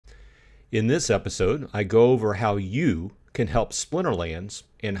In this episode, I go over how you can help Splinterlands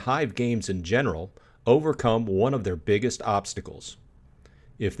and Hive games in general overcome one of their biggest obstacles.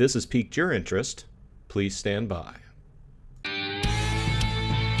 If this has piqued your interest, please stand by.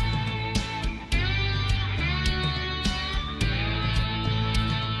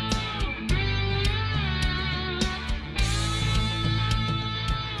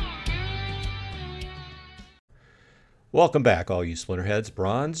 Welcome back, all you Splinterheads.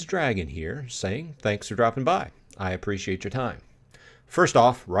 Bronze Dragon here, saying thanks for dropping by. I appreciate your time. First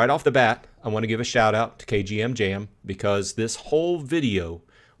off, right off the bat, I want to give a shout out to KGM JAM because this whole video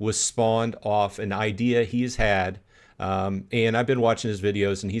was spawned off an idea he's had, and I've been watching his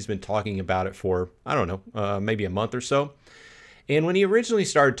videos and he's been talking about it for, I don't know, maybe a month or so. And when he originally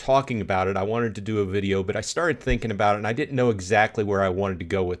started talking about it, I wanted to do a video, but I started thinking about it and I didn't know exactly where I wanted to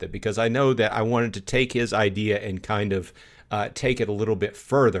go with it because I know that I wanted to take his idea and kind of take it a little bit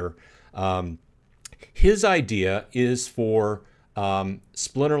further. His idea is for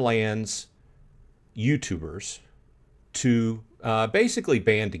Splinterlands YouTubers to basically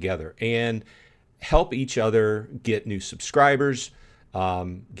band together and help each other get new subscribers,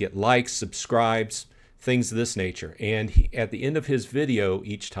 get likes, subscribes, things of this nature. And at the end of his video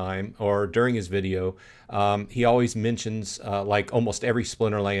each time, or during his video, he always mentions like almost every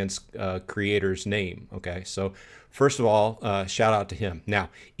Splinterlands creator's name. Okay, so first of all, shout out to him. Now,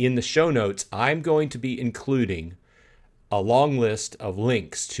 in the show notes, I'm going to be including a long list of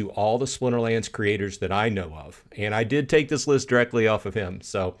links to all the Splinterlands creators that I know of. And I did take this list directly off of him.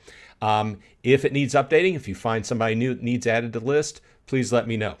 So if it needs updating, if you find somebody new that needs added to the list, please let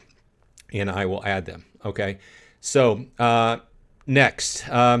me know and I will add them. Okay, so next,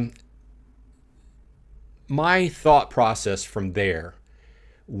 my thought process from there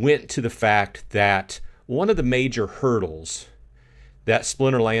went to the fact that one of the major hurdles that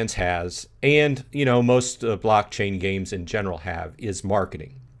Splinterlands has, and you know most blockchain games in general have, is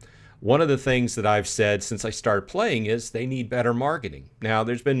marketing. One of the things that I've said since I started playing is they need better marketing. Now,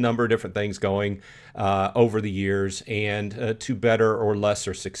 there's been a number of different things going over the years and to better or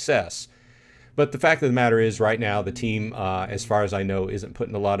lesser success. But the fact of the matter is right now the team, as far as I know, isn't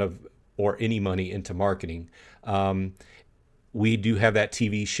putting a lot of or any money into marketing. We do have that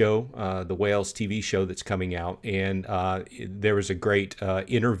TV show, the Whales TV show that's coming out. And there was a great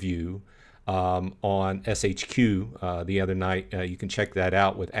interview on SHQ the other night. You can check that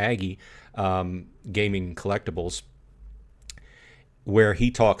out with Aggie, Gaming Collectibles, where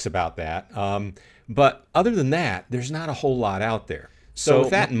he talks about that. But other than that, there's not a whole lot out there. So with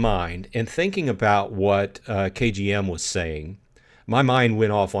that in mind, and thinking about what KGM was saying, my mind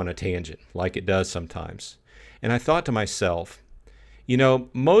went off on a tangent, like it does sometimes. And I thought to myself, you know,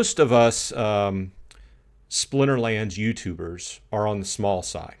 most of us Splinterlands YouTubers are on the small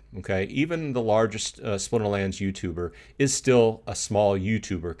side, okay? Even the largest Splinterlands YouTuber is still a small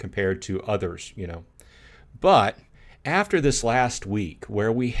YouTuber compared to others, you know. But after this last week,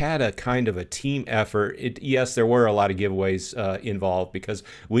 where we had a kind of a team effort, yes, there were a lot of giveaways involved because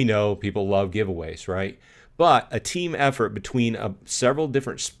we know people love giveaways, right? But a team effort between several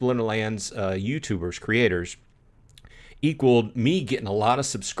different Splinterlands YouTubers, creators, equaled me getting a lot of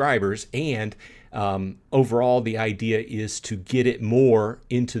subscribers, and overall the idea is to get it more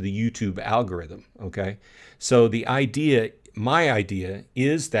into the YouTube algorithm, okay? So the idea, my idea,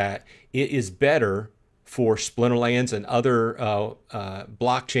 is that it is better for Splinterlands and other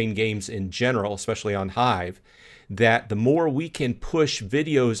blockchain games in general, especially on Hive, that the more we can push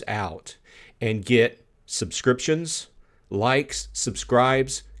videos out and get subscriptions, likes,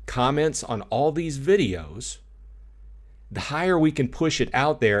 subscribes, comments on all these videos, the higher we can push it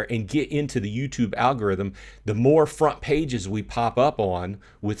out there and get into the YouTube algorithm, the more front pages we pop up on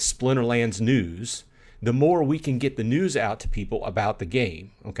with Splinterlands news, the more we can get the news out to people about the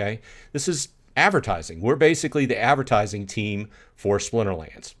game, okay? This is advertising. We're basically the advertising team for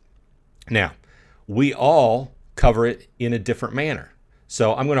Splinterlands. Now, we all cover it in a different manner.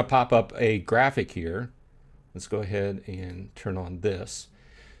 So I'm going to pop up a graphic here. Let's go ahead and turn on this.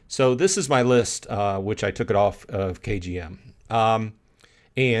 So this is my list, which I took it off of KGM.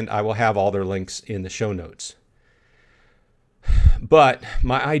 And I will have all their links in the show notes. But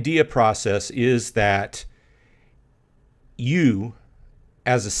my idea process is that you,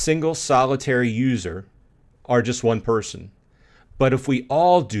 as a single solitary user, are just one person. But if we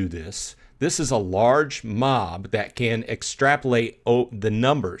all do this, this is a large mob that can extrapolate the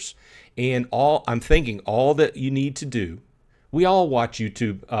numbers. And I'm thinking all that you need to do, we all watch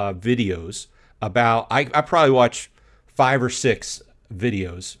YouTube videos about, I probably watch 5 or 6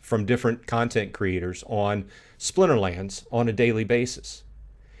 videos from different content creators on Splinterlands on a daily basis.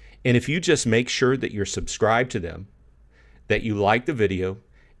 And if you just make sure that you're subscribed to them, that you like the video,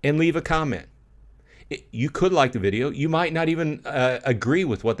 and leave a comment. You could like the video. You might not even agree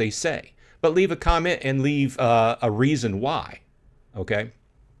with what they say, but leave a comment and leave a reason why, okay?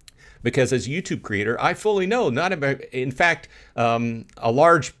 Because as a YouTube creator, I fully know, in fact, a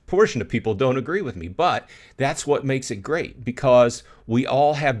large portion of people don't agree with me, but that's what makes it great, because we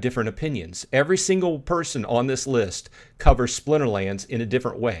all have different opinions. Every single person on this list covers Splinterlands in a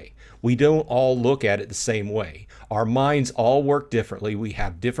different way. We don't all look at it the same way. Our minds all work differently. We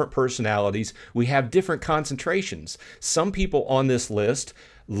have different personalities. We have different concentrations. Some people on this list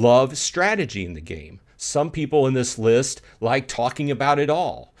love strategy in the game. Some people in this list like talking about it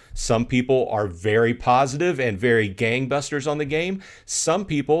all. Some people are very positive and very gangbusters on the game. Some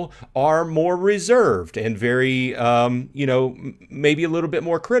people are more reserved and very, maybe a little bit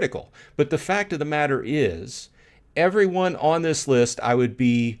more critical. But the fact of the matter is, everyone on this list, I would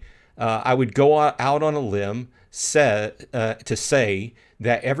go out on a limb to say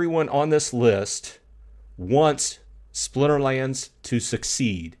that everyone on this list wants Splinterlands to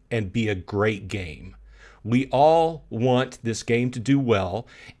succeed and be a great game. We all want this game to do well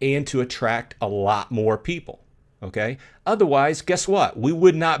and to attract a lot more people, okay? Otherwise, guess what? We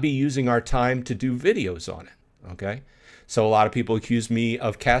would not be using our time to do videos on it, okay? So a lot of people accuse me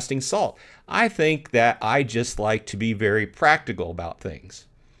of casting salt. I think that I just like to be very practical about things,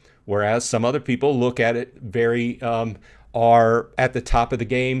 whereas some other people look at it are at the top of the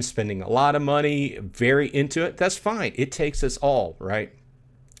game, spending a lot of money, very into it. That's fine. It takes us all, right?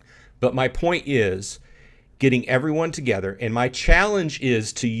 But my point is, getting everyone together, and my challenge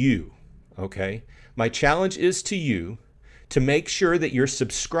is to you, okay? My challenge is to you to make sure that you're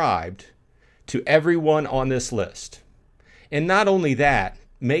subscribed to everyone on this list. And not only that,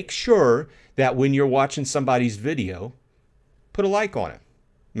 make sure that when you're watching somebody's video, put a like on it.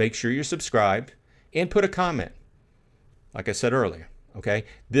 Make sure you're subscribed and put a comment, like I said earlier, okay?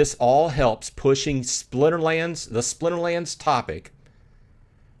 This all helps pushing Splinterlands, the Splinterlands topic,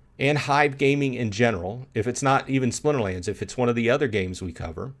 and Hive gaming in general, if it's not even Splinterlands, if it's one of the other games we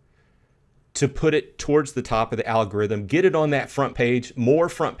cover, to put it towards the top of the algorithm, get it on that front page, more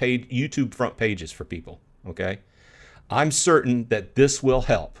front page, YouTube front pages for people, okay? I'm certain that this will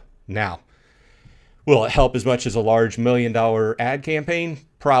help. Now, will it help as much as a large $1 million ad campaign?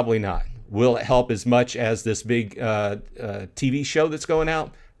 Probably not. Will it help as much as this big TV show that's going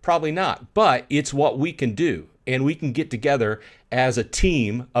out? Probably not, but it's what we can do. And we can get together as a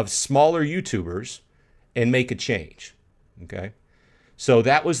team of smaller YouTubers and make a change, okay? So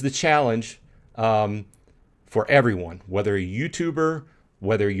that was the challenge for everyone, whether a YouTuber,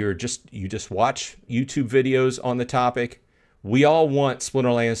 whether you just watch YouTube videos on the topic. We all want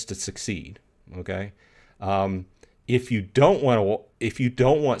Splinterlands to succeed, okay? If you don't want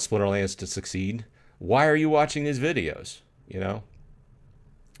Splinterlands to succeed, why are you watching these videos, you know?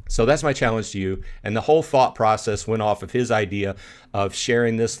 So that's my challenge to you. And the whole thought process went off of his idea of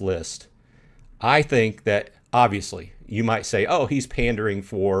sharing this list. I think that obviously you might say, oh, he's pandering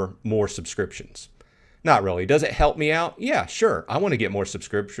for more subscriptions. Not really. Does it help me out? Yeah, sure. I want to get more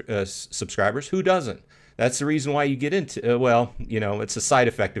subscribers. Who doesn't? That's the reason why you get into, it's a side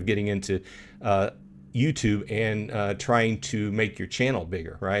effect of getting into YouTube and trying to make your channel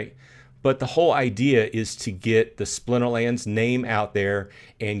bigger, right? But the whole idea is to get the Splinterlands name out there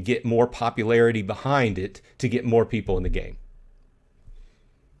and get more popularity behind it to get more people in the game.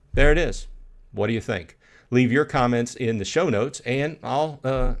 There it is. What do you think? Leave your comments in the show notes and I'll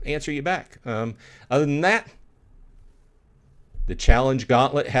answer you back. Other than that, the challenge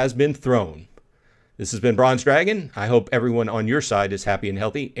gauntlet has been thrown. This has been Bronze Dragon. I hope everyone on your side is happy and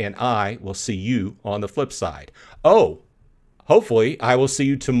healthy, and I will see you on the flip side. Oh, hopefully, I will see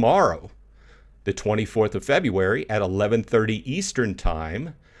you tomorrow, the 24th of February at 11:30 Eastern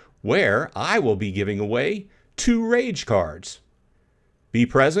Time, where I will be giving away 2 Rage cards. Be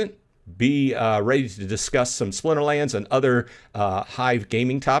present. Be ready to discuss some Splinterlands and other Hive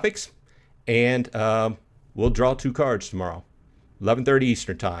gaming topics. And we'll draw 2 cards tomorrow, 11:30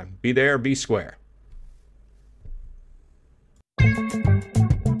 Eastern Time. Be there, be square.